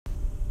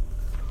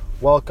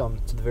Welcome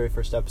to the very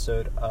first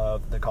episode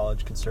of The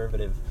College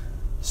Conservative.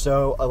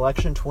 So,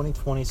 election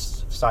 2020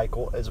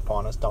 cycle is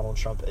upon us. Donald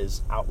Trump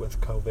is out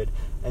with COVID.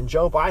 And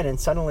Joe Biden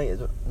suddenly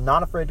is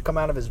not afraid to come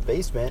out of his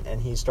basement,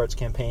 and he starts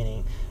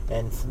campaigning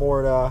in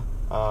Florida,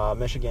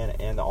 Michigan,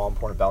 and the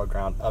all-important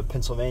battleground of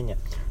Pennsylvania.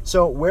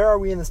 So, where are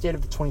we in the state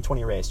of the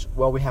 2020 race?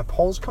 Well, we have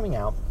polls coming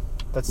out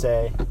that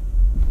say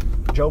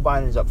Joe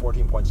Biden is up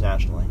 14 points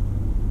nationally.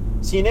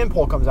 CNN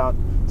poll comes out,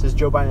 says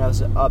Joe Biden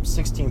is up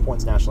 16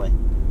 points nationally.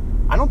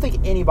 I don't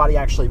think anybody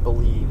actually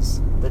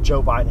believes that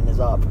Joe Biden is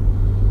up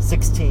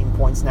 16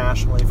 points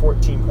nationally,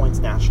 14 points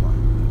nationally.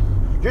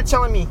 You're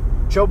telling me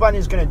Joe Biden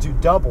is going to do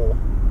double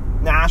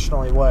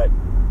nationally what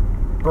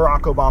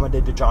Barack Obama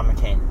did to John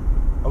McCain.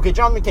 Okay,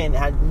 John McCain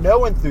had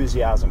no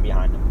enthusiasm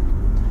behind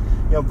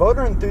him. You know,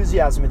 voter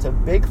enthusiasm, it's a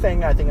big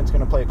thing. I think it's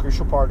going to play a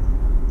crucial part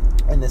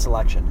in this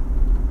election.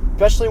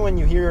 Especially when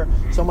you hear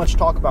so much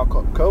talk about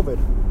COVID.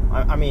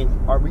 I mean,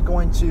 are we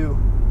going to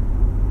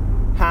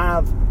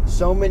have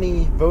so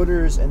many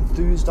voters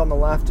enthused on the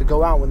left to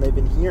go out when they've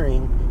been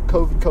hearing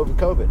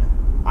COVID?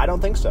 I don't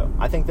think so.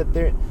 I think that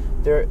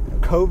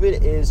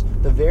COVID is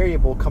the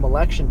variable come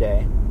election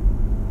day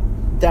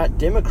that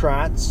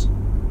Democrats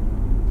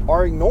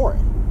are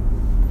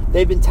ignoring.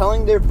 They've been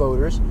telling their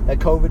voters that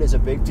COVID is a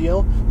big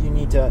deal. You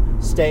need to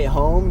stay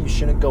home. You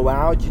shouldn't go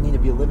out. You need to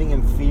be living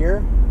in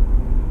fear.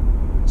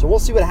 So we'll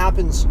see what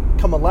happens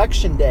come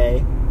election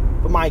day.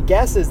 But my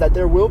guess is that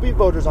there will be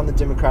voters on the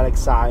Democratic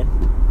side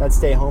that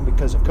stay home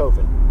because of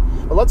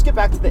COVID. But let's get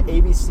back to the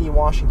ABC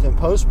Washington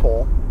Post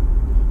poll.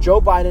 Joe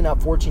Biden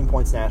up 14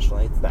 points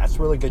nationally. That's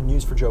really good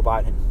news for Joe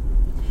Biden.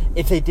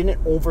 If they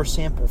didn't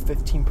oversample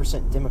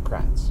 15%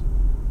 Democrats.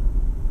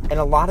 And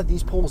a lot of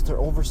these polls, they're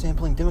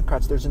oversampling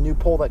Democrats. There's a new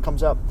poll that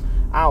comes out.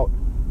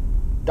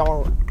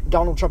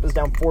 Donald Trump is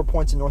down 4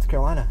 points in North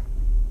Carolina.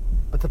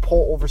 But the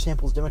poll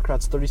oversamples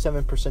Democrats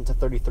 37% to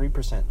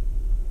 33%.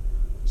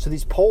 So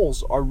these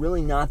polls are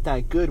really not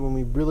that good when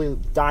we really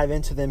dive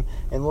into them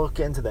and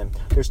look into them.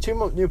 There's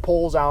two new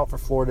polls out for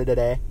Florida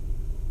today.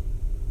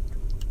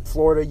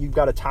 Florida, you've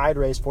got a tied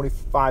race,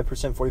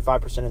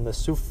 45% in the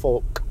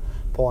Suffolk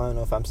poll. I don't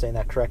know if I'm saying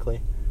that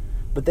correctly.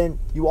 But then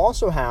you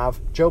also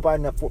have Joe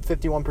Biden up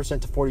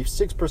 51% to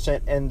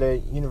 46% in the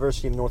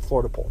University of North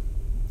Florida poll.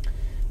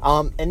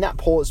 And that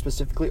poll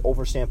specifically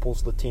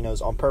oversamples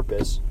Latinos on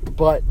purpose.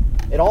 But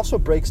it also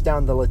breaks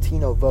down the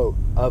Latino vote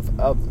of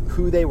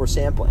who they were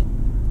sampling.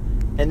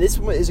 And this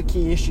is a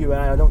key issue, and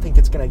I don't think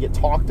it's going to get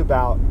talked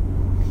about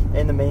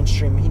in the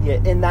mainstream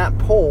media. In that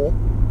poll,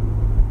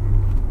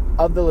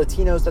 of the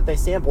Latinos that they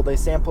sampled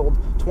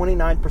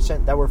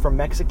 29% that were from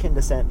Mexican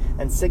descent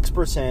and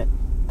 6%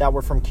 that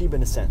were from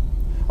Cuban descent.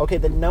 Okay,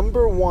 the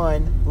number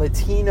one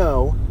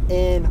Latino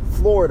in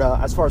Florida,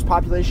 as far as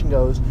population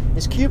goes,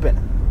 is Cuban.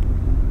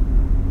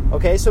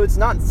 Okay, so it's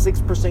not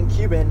 6%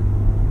 Cuban.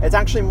 It's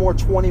actually more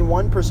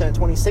 21%,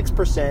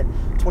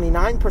 26%,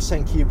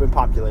 29% Cuban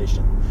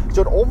population.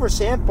 So it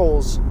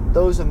oversamples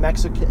those of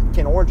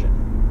Mexican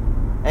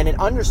origin. And it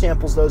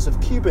undersamples those of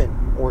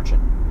Cuban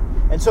origin.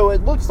 And so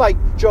it looks like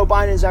Joe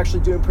Biden is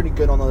actually doing pretty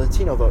good on the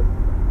Latino vote.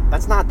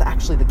 That's not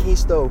actually the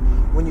case, though,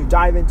 when you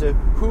dive into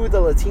who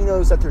the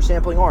Latinos that they're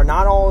sampling are.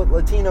 Not all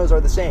Latinos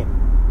are the same,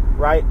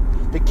 right?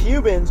 The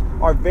Cubans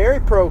are very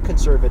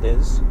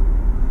pro-conservatives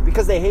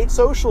because they hate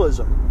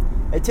socialism.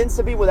 It tends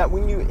to be that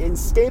when you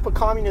escape a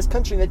communist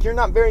country that you're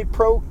not very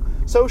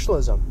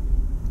pro-socialism,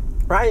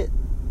 right?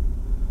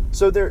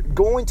 So they're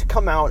going to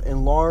come out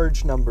in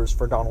large numbers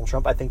for Donald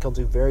Trump. I think he'll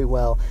do very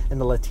well in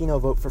the Latino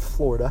vote for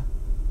Florida.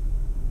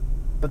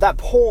 But that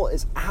poll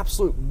is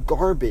absolute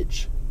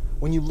garbage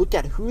when you look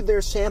at who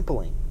they're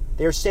sampling.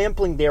 They're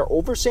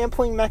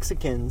oversampling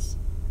Mexicans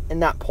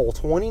in that poll,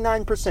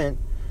 29%,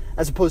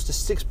 as opposed to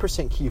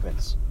 6%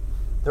 Cubans.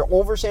 They're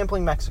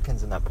oversampling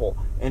Mexicans in that poll,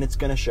 and it's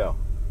going to show.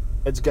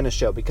 It's going to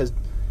show because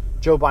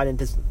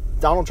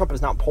Donald Trump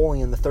is not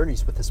polling in the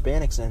 30s with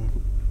Hispanics in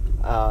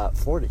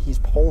Florida. He's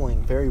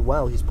polling very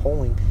well. He's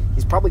probably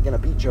going to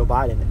beat Joe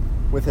Biden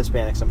with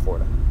Hispanics in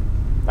Florida.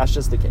 That's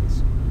just the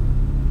case.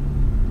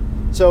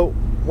 So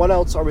what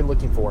else are we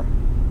looking for?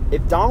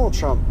 If Donald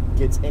Trump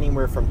gets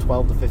anywhere from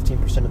 12 to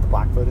 15% of the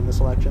black vote in this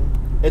election,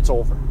 it's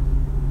over.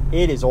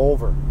 It is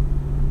over.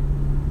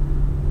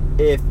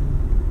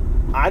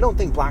 I don't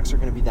think blacks are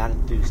going to be that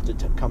enthused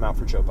to come out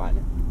for Joe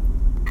Biden.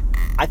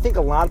 I think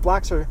a lot of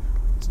blacks are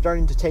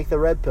starting to take the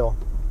red pill.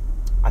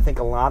 I think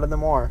a lot of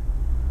them are.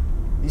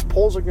 These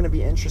polls are going to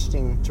be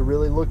interesting to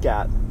really look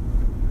at.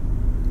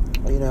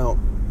 You know,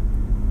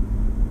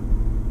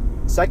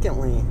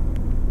 secondly,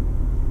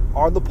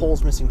 are the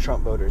polls missing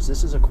Trump voters?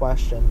 This is a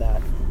question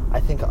that I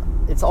think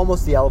it's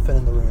almost the elephant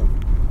in the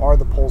room. Are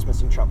the polls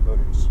missing Trump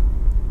voters?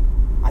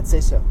 I'd say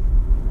so.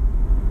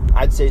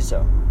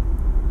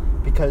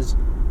 Because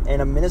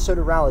in a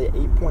Minnesota rally,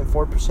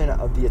 8.4%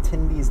 of the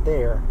attendees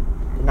there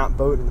did not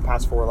vote in the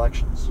past 4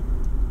 elections.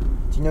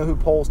 Do you know who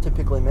polls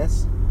typically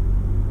miss?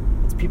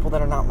 It's people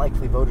that are not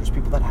likely voters,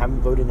 people that haven't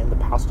voted in the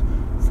past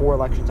 4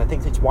 elections. I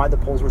think that's why the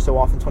polls were so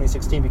off in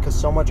 2016, because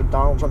so much of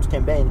Donald Trump's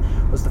campaign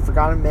was the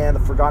forgotten man, the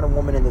forgotten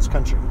woman in this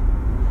country.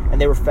 And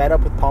and they were fed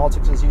up with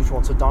politics as usual.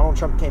 And so Donald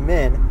Trump came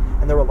in,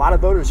 and there were a lot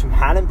of voters who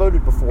hadn't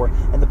voted before,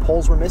 and the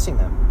polls were missing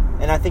them.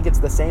 And I think it's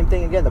the same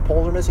thing again. The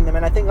polls are missing them,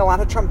 and I think a lot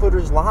of Trump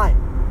voters lie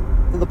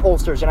to the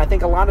pollsters, and I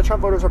think a lot of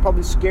Trump voters are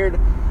probably scared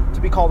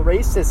to be called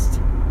racist,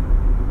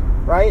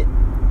 right?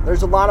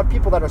 There's a lot of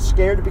people that are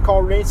scared to be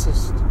called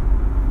racist.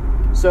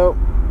 So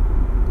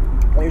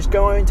there's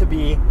going to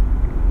be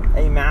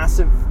a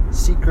massive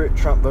secret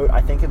Trump vote.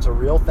 I think it's a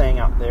real thing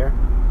out there.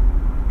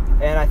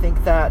 And I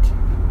think that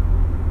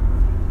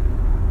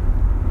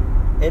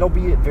it'll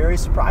be very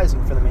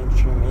surprising for the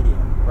mainstream media,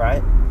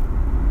 right?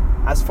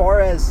 As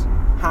far as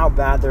how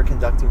bad they're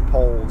conducting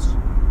polls,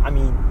 I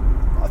mean,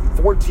 a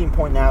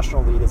 14-point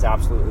national lead is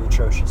absolutely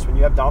atrocious. When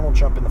you have Donald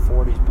Trump in the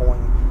 40s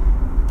polling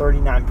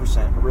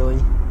 39%,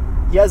 really?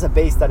 He has a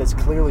base that is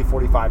clearly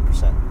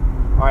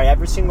 45%. All right,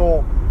 every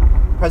single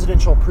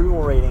presidential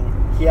approval rating,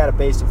 he had a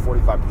base of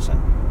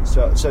 45%.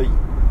 So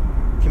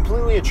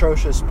completely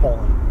atrocious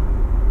polling.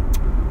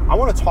 I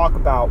want to talk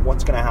about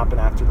what's going to happen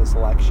after this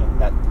election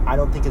that I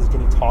don't think is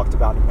getting talked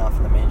about enough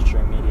in the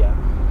mainstream media,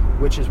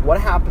 which is what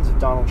happens if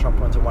Donald Trump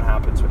wins and what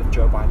happens if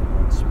Joe Biden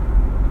wins.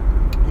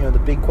 You know, the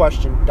big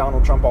question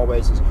Donald Trump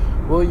always is,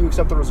 will you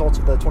accept the results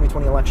of the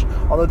 2020 election?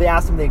 Although they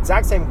asked him the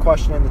exact same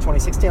question in the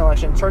 2016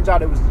 election, it turns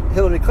out it was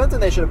Hillary Clinton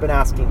they should have been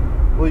asking,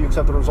 will you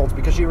accept the results?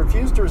 Because she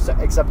refused to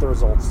accept the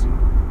results.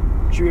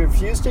 She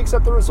refused to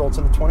accept the results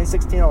in the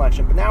 2016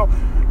 election. But now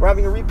we're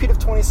having a repeat of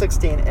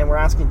 2016, and we're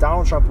asking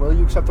Donald Trump, will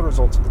you accept the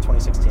results of the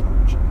 2016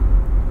 election?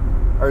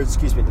 Or,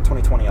 excuse me, the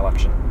 2020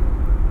 election.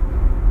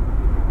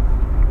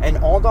 And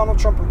all Donald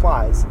Trump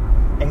replies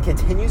and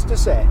continues to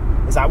say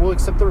is, I will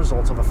accept the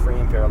results of a free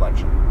and fair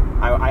election.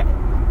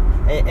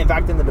 In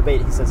fact, in the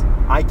debate, he says,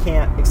 I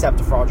can't accept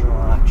a fraudulent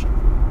election.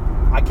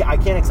 I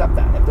can't accept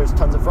that if there's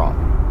tons of fraud.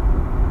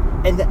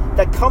 And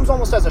that comes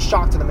almost as a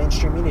shock to the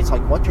mainstream media. It's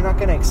like, what, you're not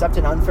going to accept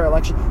an unfair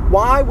election?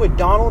 Why would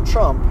Donald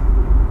Trump,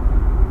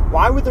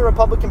 why would the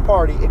Republican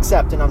Party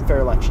accept an unfair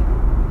election?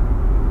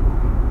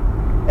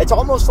 It's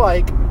almost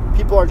like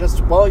people are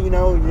just, well, you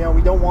know,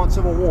 we don't want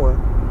civil war.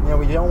 You know,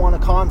 we don't want a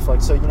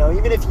conflict. So, you know,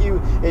 even if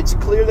it's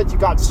clear that you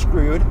got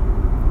screwed,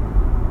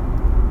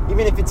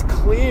 even if it's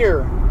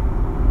clear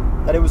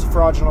that it was a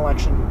fraudulent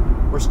election,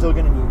 we're still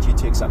going to need you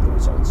to accept the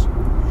results.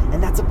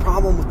 And that's a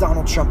problem with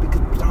Donald Trump,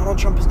 because Donald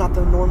Trump is not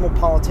the normal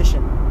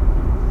politician.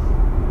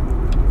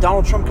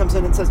 Donald Trump comes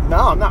in and says, no,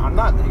 I'm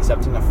not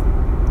accepting an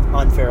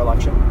unfair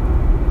election.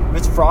 If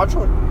it's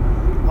fraudulent,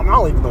 I'm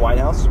not leaving the White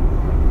House.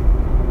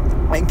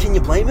 And can you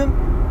blame him?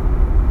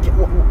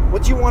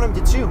 What do you want him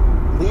to do?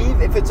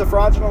 Leave if it's a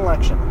fraudulent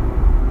election?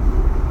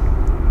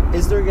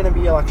 Is there going to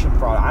be election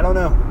fraud? I don't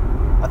know.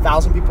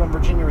 1,000 people in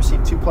Virginia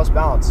received 2+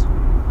 ballots.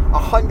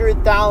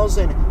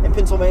 100,000 in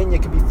Pennsylvania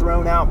could be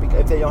thrown out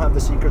if they don't have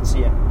the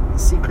secrecy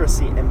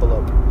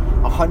envelope.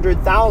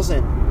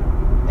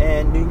 100,000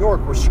 in New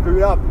York were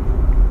screwed up.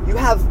 You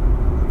have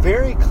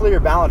very clear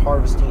ballot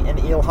harvesting in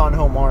Ilhan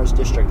Omar's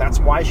district. That's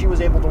why she was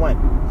able to win.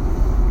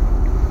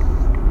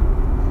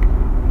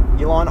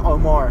 Ilhan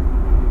Omar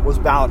was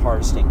ballot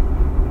harvesting,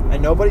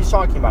 and nobody's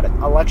talking about it.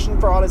 Election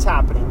fraud is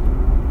happening,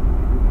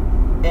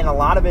 and a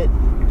lot of it,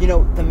 you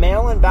know, the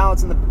mail-in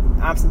ballots and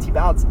the absentee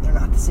ballots, they're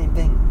not the same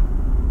thing.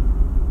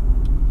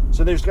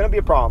 So there's going to be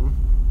a problem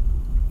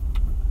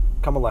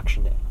come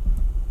election day.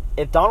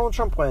 If Donald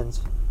Trump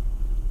wins,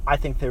 I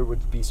think there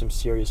would be some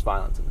serious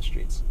violence in the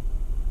streets.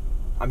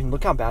 I mean,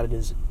 look how bad it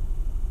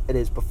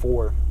is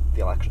before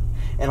the election.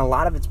 And a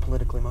lot of it's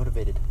politically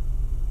motivated.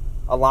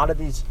 A lot of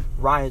these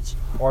riots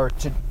are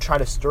to try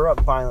to stir up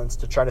violence,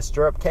 to try to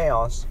stir up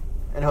chaos,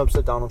 in hopes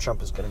that Donald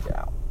Trump is going to get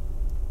out.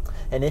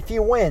 And if he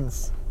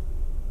wins,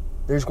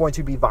 there's going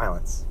to be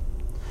violence.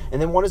 And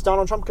then what is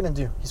Donald Trump going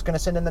to do? He's going to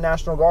send in the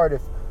National Guard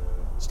if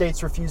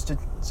states refuse to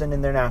send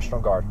in their National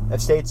Guard.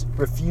 If states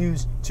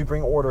refuse to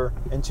bring order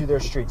into their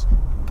streets,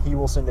 he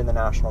will send in the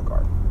National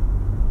Guard.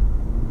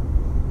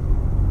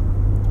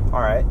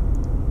 All right.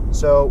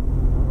 So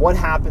what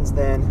happens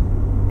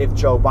then if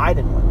Joe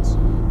Biden wins?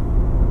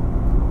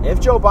 If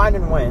Joe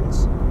Biden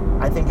wins,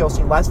 I think you'll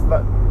see less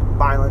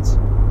violence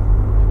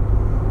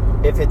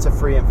if it's a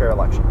free and fair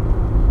election.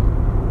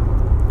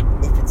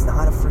 If it's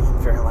not a free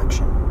and fair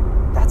election,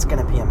 that's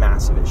going to be a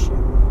massive issue.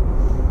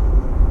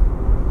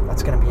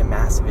 That's going to be a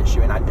massive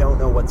issue, and I don't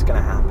know what's going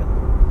to happen.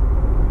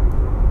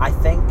 I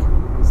think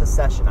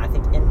secession, I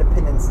think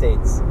independent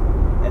states,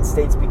 and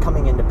states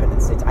becoming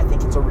independent states, I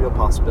think it's a real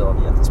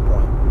possibility at this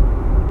point.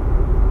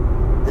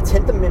 The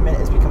 10th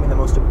Amendment is becoming the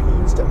most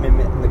abused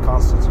amendment in the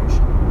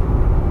Constitution.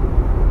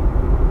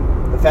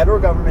 The federal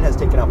government has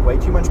taken up way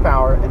too much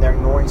power, and they're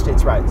ignoring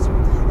states' rights.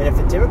 And if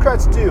the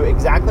Democrats do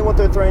exactly what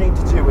they're threatening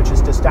to do, which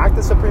is to stack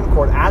the Supreme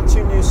Court, add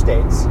 2 new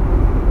states,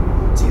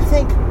 do you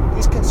think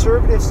these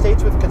conservative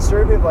states with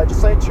conservative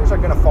legislatures are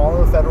going to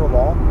follow the federal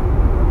law?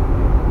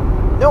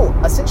 No.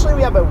 Essentially,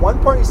 we have a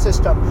one-party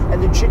system,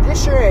 and the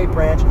judiciary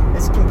branch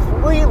is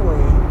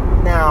completely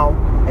now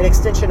an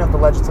extension of the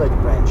legislative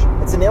branch.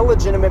 It's an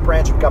illegitimate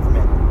branch of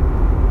government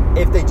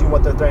if they do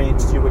what they're threatening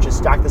to do, which is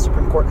stack the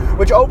Supreme Court,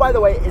 which, oh, by the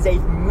way, is a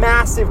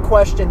massive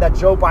question that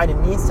Joe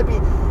Biden needs to be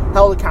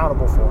held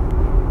accountable for.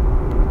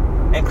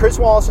 And Chris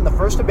Wallace in the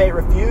first debate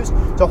refused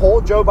to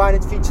hold Joe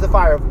Biden's feet to the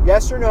fire.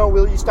 Yes or no,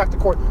 will you stack the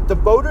court? The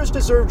voters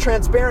deserve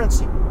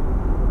transparency.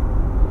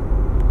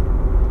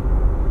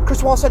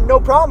 Chris Wallace had no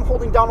problem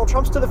holding Donald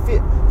Trump's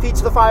feet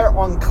to the fire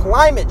on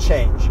climate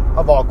change,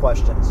 of all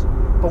questions.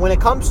 But when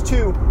it comes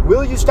to,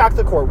 will you stack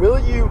the court? Will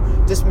you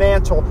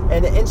dismantle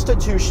an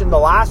institution, the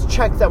last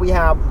check that we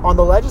have on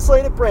the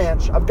legislative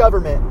branch of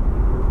government?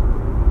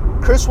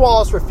 Chris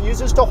Wallace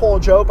refuses to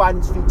hold Joe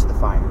Biden's feet to the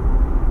fire.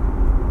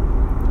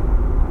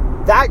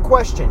 That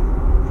question,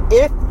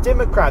 if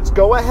Democrats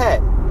go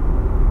ahead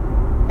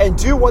and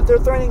do what they're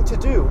threatening to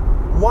do,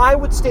 why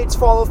would states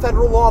follow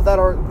federal law that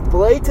are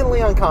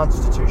blatantly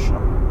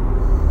unconstitutional?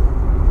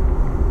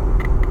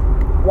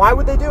 Why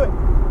would they do it?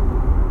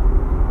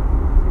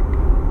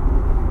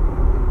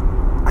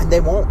 And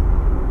they won't.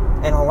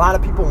 And a lot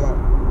of people won't.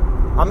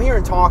 I'm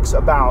hearing talks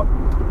about,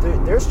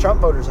 there's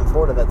Trump voters in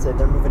Florida that said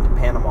they're moving to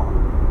Panama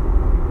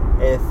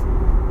if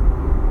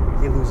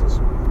he loses.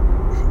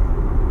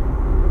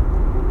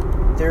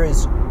 There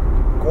is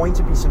going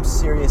to be some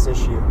serious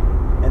issue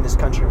in this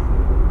country.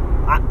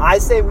 I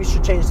say we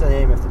should change the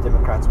name if the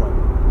Democrats win.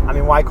 I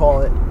mean, why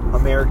call it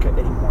America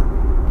anymore?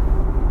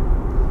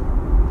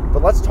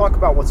 But let's talk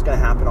about what's going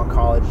to happen on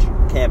college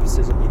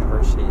campuses and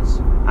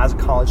universities. As a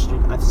college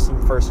student, I've seen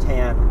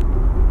firsthand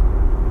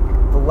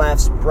the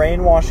left's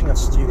brainwashing of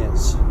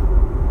students.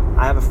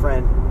 I have a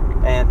friend,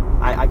 and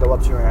I go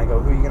up to her and I go,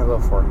 who are you going to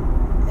vote for?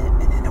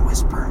 And in a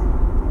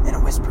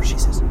whisper, she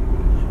says,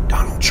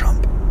 Donald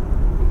Trump.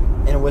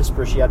 In a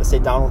whisper, she had to say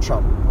Donald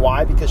Trump.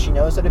 Why? Because she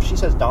knows that if she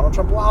says Donald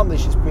Trump loudly,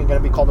 she's going to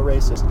be called a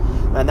racist.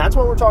 And that's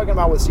what we're talking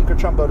about with secret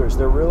Trump voters.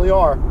 There really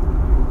are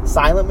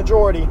silent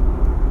majority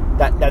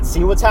that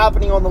see what's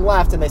happening on the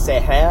left and they say,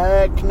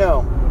 heck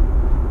no.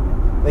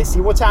 They see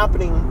what's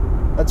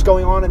happening that's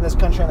going on in this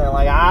country and they're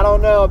like, I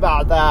don't know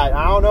about that.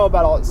 I don't know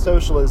about all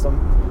socialism.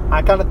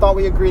 I kind of thought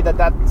we agreed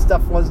that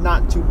stuff was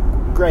not too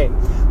great.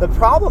 The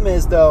problem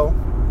is, though,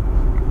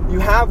 you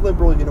have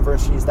liberal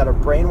universities that are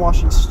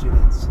brainwashing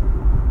students.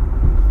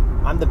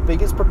 I'm the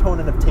biggest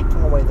proponent of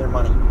taking away their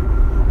money.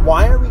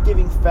 Why are we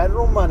giving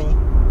federal money,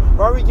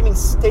 why are we giving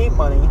state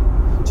money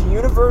to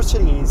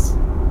universities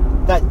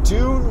that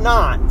do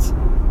not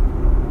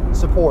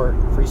support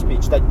free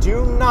speech, that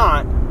do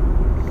not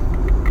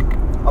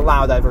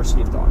allow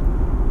diversity of thought?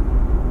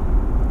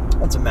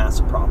 It's a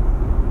massive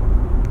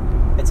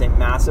problem. It's a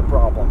massive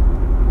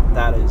problem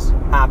that is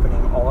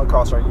happening all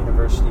across our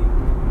university.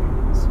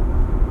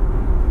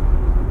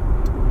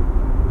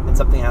 And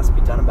something has to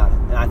be done about it.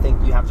 And I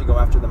think you have to go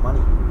after the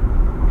money.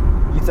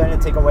 You threaten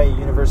to take away a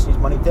university's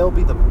money, they'll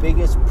be the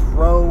biggest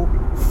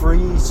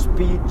pro-free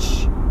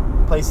speech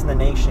place in the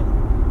nation.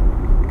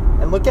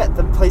 And look at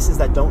the places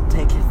that don't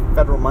take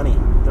federal money.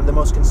 They're the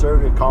most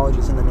conservative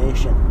colleges in the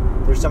nation.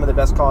 They're some of the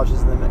best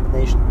colleges in the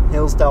nation.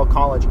 Hillsdale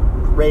College,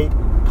 great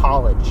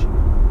college.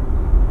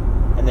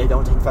 And they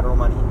don't take federal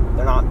money.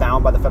 They're not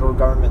bound by the federal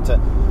government to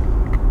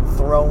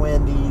throw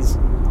in these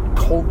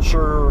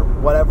culture,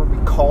 whatever we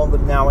call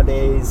them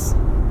nowadays.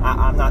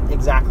 I'm not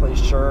exactly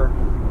sure.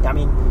 I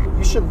mean,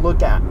 you should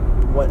look at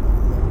what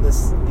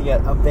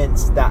the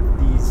events that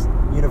these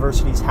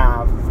universities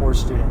have for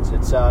students.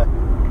 It's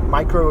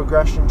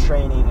microaggression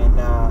training and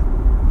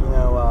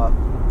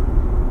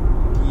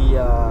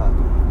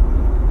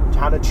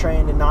how to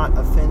train to not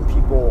offend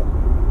people.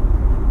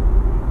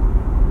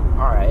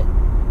 All right.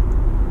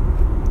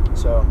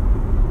 So,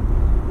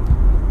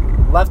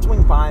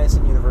 left-wing bias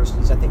in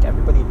universities, I think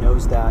everybody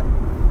knows that.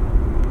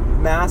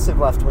 Massive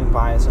left-wing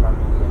bias in our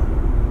media.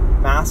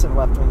 Massive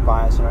left-wing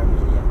bias in our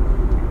media.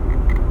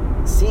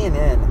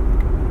 CNN,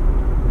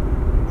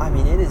 I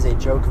mean, it is a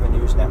joke of a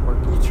news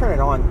network. You turn it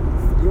on,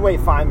 you wait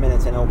 5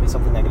 minutes and it'll be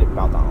something negative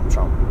about Donald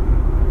Trump.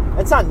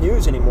 It's not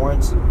news anymore.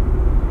 It's,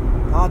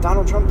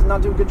 Donald Trump did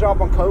not do a good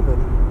job on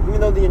COVID. Even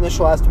though the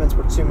initial estimates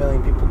were 2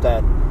 million people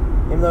dead.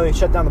 Even though he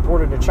shut down the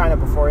border to China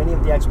before any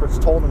of the experts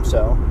told him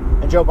so.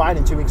 And Joe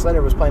Biden 2 weeks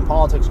later was playing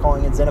politics,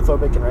 calling it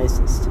xenophobic and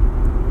racist.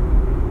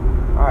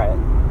 Alright.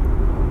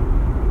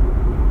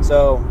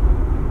 So,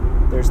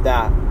 there's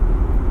that.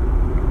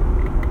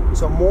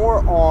 So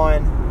more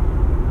on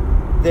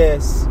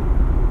this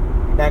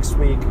next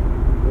week.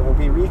 We'll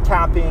be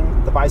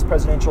recapping the vice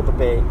presidential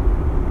debate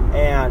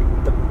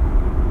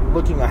and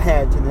looking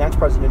ahead to the next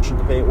presidential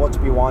debate, what to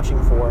be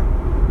watching for.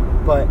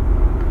 But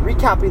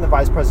recapping the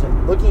vice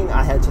president, looking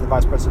ahead to the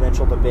vice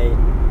presidential debate,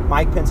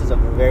 Mike Pence is a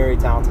very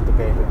talented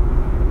debater.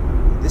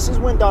 This is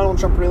when Donald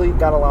Trump really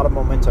got a lot of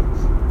momentum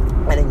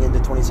heading into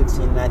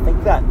 2016. And I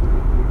think that,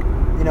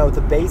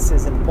 the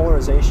basis and the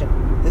polarization,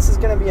 this is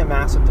going to be a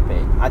massive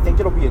debate. I think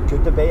it'll be a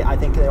good debate. I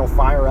think it'll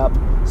fire up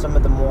some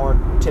of the more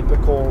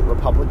typical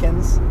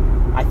Republicans.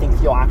 I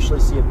think you'll actually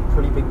see a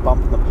pretty big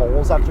bump in the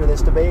polls after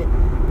this debate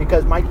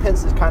because Mike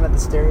Pence is kind of the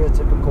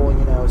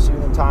stereotypical, suit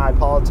and tie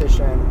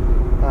politician,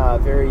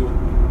 very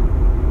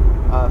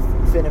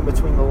fit in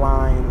between the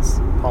lines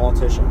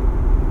politician.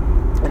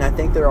 And I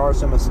think there are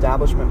some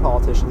establishment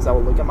politicians that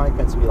will look at Mike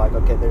Pence and be like,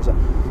 okay, there's a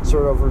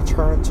sort of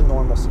return to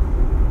normalcy.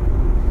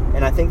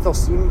 And I think they'll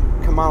see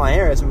Kamala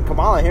Harris, and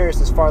Kamala Harris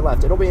is far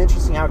left. It'll be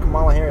interesting how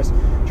Kamala Harris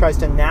tries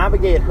to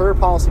navigate her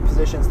policy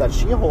positions that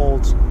she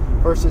holds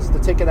versus the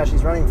ticket that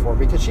she's running for,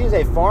 because she is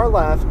a far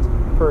left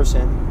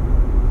person.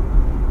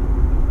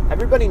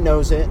 Everybody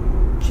knows it.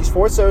 She's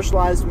for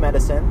socialized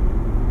medicine.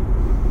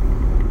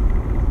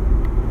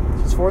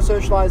 She's for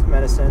socialized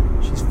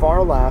medicine. She's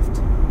far left.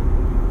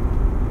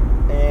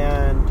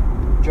 And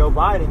Joe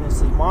Biden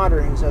is the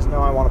moderate who says, no,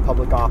 I want a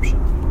public option.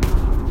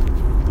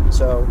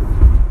 So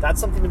that's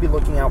something to be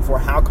looking out for,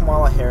 how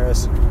Kamala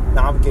Harris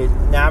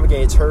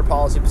navigates her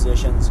policy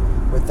positions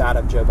with that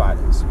of Joe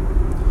Biden's.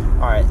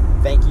 All right.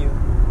 Thank you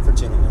for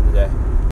tuning in today.